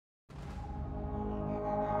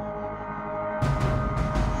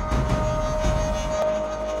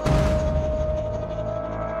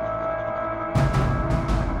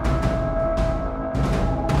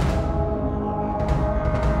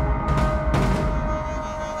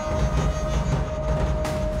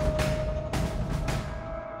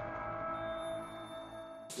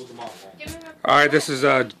Alright, this is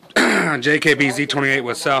JKBZ28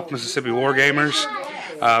 with South Mississippi Wargamers.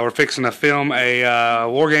 We're fixing to film a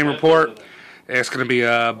war game report. It's going to be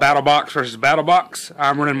a Battlebox versus Battlebox.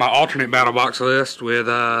 I'm running my alternate Battlebox list with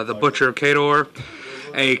the Butcher of Khador,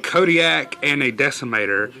 a Kodiak, and a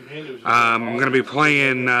Decimator. I'm going to be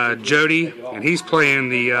playing Jody, and he's playing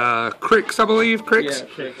the Cryx, I believe. Cryx?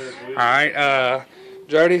 Yeah, alright,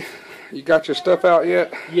 Jody, you got your stuff out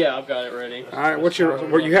yet? Yeah, I've got it ready. Alright, what's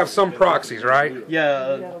your... you have some proxies, right?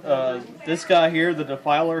 Yeah, this guy here, the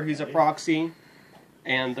Defiler, he's a proxy.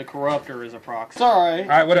 And the Corruptor is a proxy. Sorry.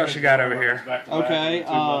 Alright, what else you got over here? Okay,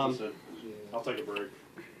 I'll take a break.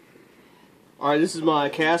 Alright, this is my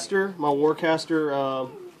caster, my Warcaster,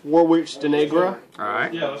 Warwitch de Negra.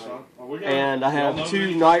 Alright. Yeah, that's fine. And I have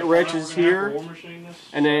two Night Wretches here,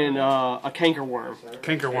 and then a Cankerworm.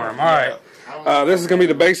 Cankerworm, alright. This is going to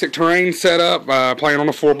be the basic terrain setup, playing on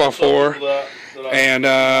a 4x4. And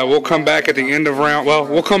we'll come back at the end of round, well,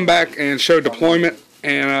 we'll come back and show deployment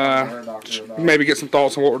and maybe get some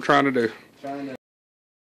thoughts on what we're trying to do.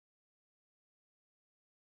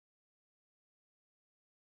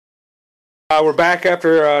 We're back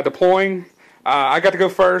after deploying. I got to go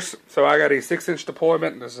first, so I got a 6-inch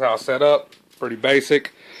deployment. This is how it's set up, pretty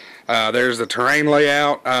basic. There's the terrain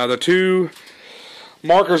layout. The two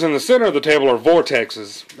markers in the center of the table are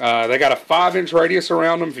vortexes. They got a 5-inch radius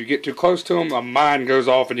around them. If you get too close to them, a mine goes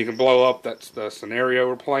off and you can blow up. That's the scenario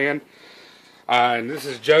we're playing. And this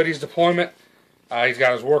is Jody's deployment. He's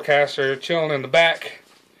got his Warcaster chilling in the back.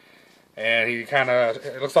 And he kind of,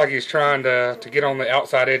 it looks like he's trying to get on the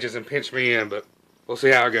outside edges and pinch me in, but we'll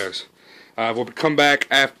see how it goes. We'll come back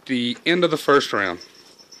at the end of the first round.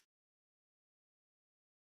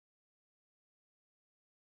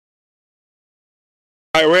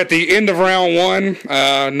 Alright, we're at the end of round one.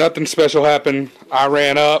 Nothing special happened. I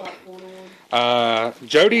ran up.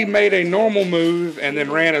 Jody made a normal move and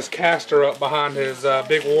then ran his caster up behind his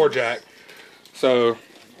big warjack. So,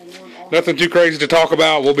 nothing too crazy to talk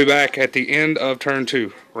about. We'll be back at the end of turn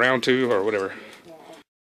 2, round 2 or whatever.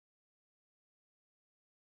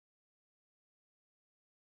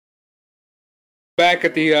 Back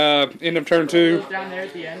at the end of turn 2.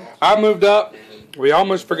 I moved up. We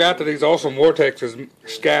almost forgot that these awesome vortexes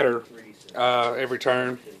scatter every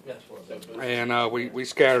turn. And we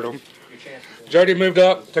scattered them. Jody moved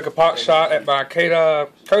up, took a pot shot at my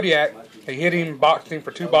Kodiak. He hit him, boxed him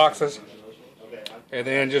for 2 boxes, and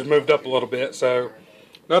then just moved up a little bit. So,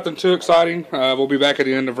 nothing too exciting. We'll be back at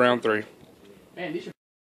the end of round 3.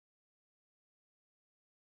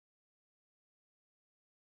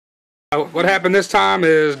 What happened this time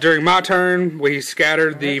is during my turn, we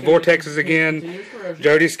scattered the vortexes again.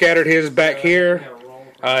 Jody scattered his back here.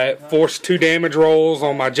 It forced 2 damage rolls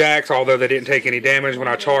on my jacks, although they didn't take any damage when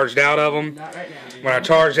I charged out of them. When I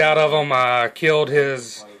charged out of them, I killed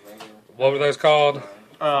his, what were those called?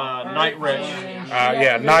 Night Wretch.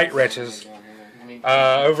 Yeah, Night Wretches.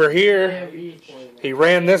 Over here, he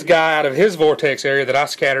ran this guy out of his vortex area that I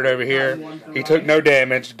scattered over here. He took no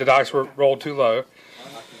damage. The dice were rolled too low.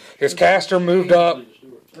 His caster moved up.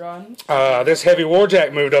 This heavy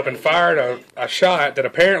warjack moved up and fired a shot that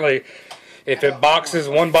apparently, if it boxes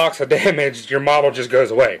 1 box of damage, your model just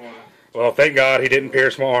goes away. Well, thank God he didn't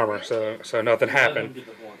pierce my armor, so nothing happened.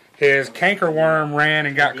 His Cankerworm ran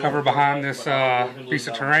and got cover behind this piece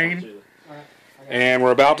of terrain. And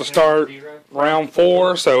we're about to start round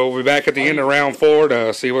 4, so we'll be back at the end of round 4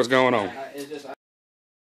 to see what's going on.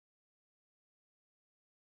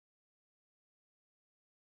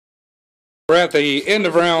 We're at the end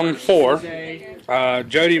of round 4.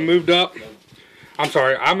 Jody moved up. I'm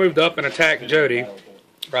sorry, I moved up and attacked Jody.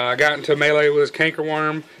 I got into melee with his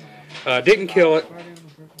Cankerworm. Didn't kill it.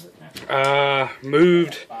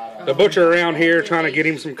 Moved the Butcher around here trying to get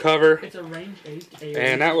him some cover.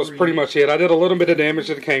 And that was pretty much it. I did a little bit of damage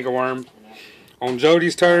to the Cankerworm. On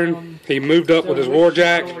Jody's turn, he moved up with his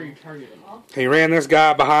Warjack. He ran this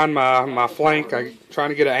guy behind my flank, trying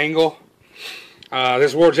to get an angle.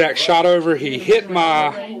 This Warjack shot over. He hit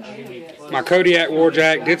my Kodiak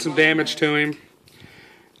Warjack, did some damage to him.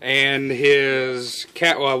 And his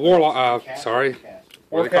Warcaster.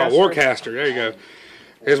 There you go.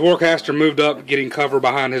 His Warcaster moved up, getting cover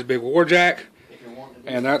behind his big Warjack.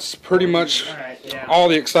 And that's pretty much all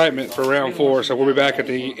the excitement for round 4. So we'll be back at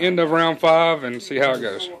the end of round 5 and see how it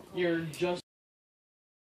goes.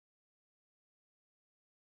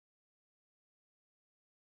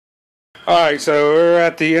 Alright, so we're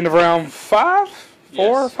at the end of round 5?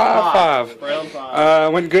 4, 5. Round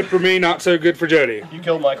 5. Went good for me, not so good for Jody. You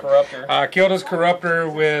killed my Corruptor. I killed his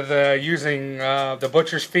Corruptor with using the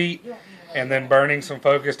Butcher's Feet and then burning some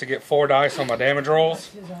focus to get 4 dice on my damage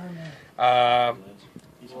rolls.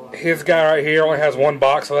 His guy right here only has one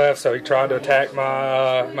box left, so he tried to attack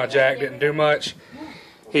my Jack. Didn't do much.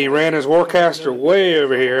 He ran his Warcaster way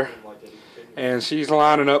over here, and she's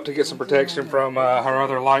lining up to get some protection from her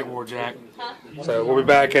other Light War Jack. So we'll be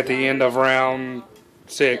back at the end of round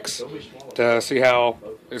 6 to see how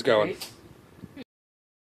it's going.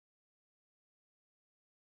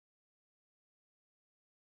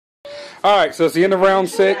 Alright, so it's the end of round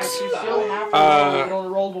 6.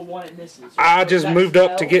 I just moved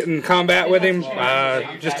up to get in combat with him. So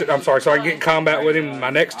I can get in combat with him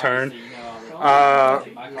my next turn.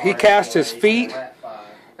 He cast his feet,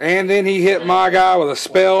 and then he hit my guy with a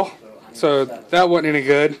spell, so that wasn't any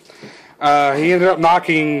good. He ended up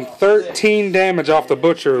knocking 13 damage off the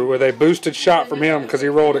Butcher with a boosted shot from him because he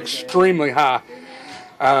rolled extremely high.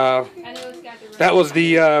 That was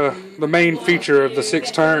the main feature of the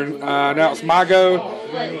 6th turn. Now it's my go.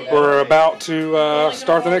 We're about to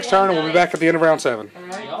start the next turn, and we'll be back at the end of round 7.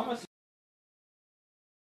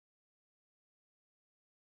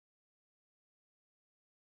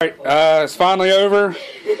 Alright, it's finally over.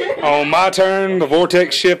 On my turn, the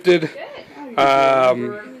Vortex shifted.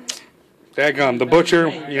 Dadgum, the Butcher,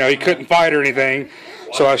 he couldn't fight or anything,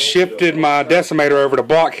 so I shifted my Decimator over to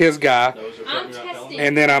block his guy.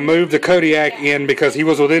 And then I moved the Kodiak in because he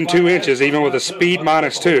was within 2 inches, even with a speed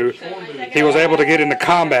 -2. He was able to get into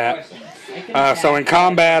combat. So in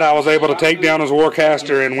combat, I was able to take down his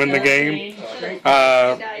Warcaster and win the game.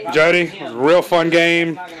 Jody, it was a real fun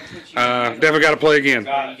game. Definitely got to play again.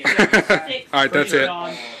 All right, that's it.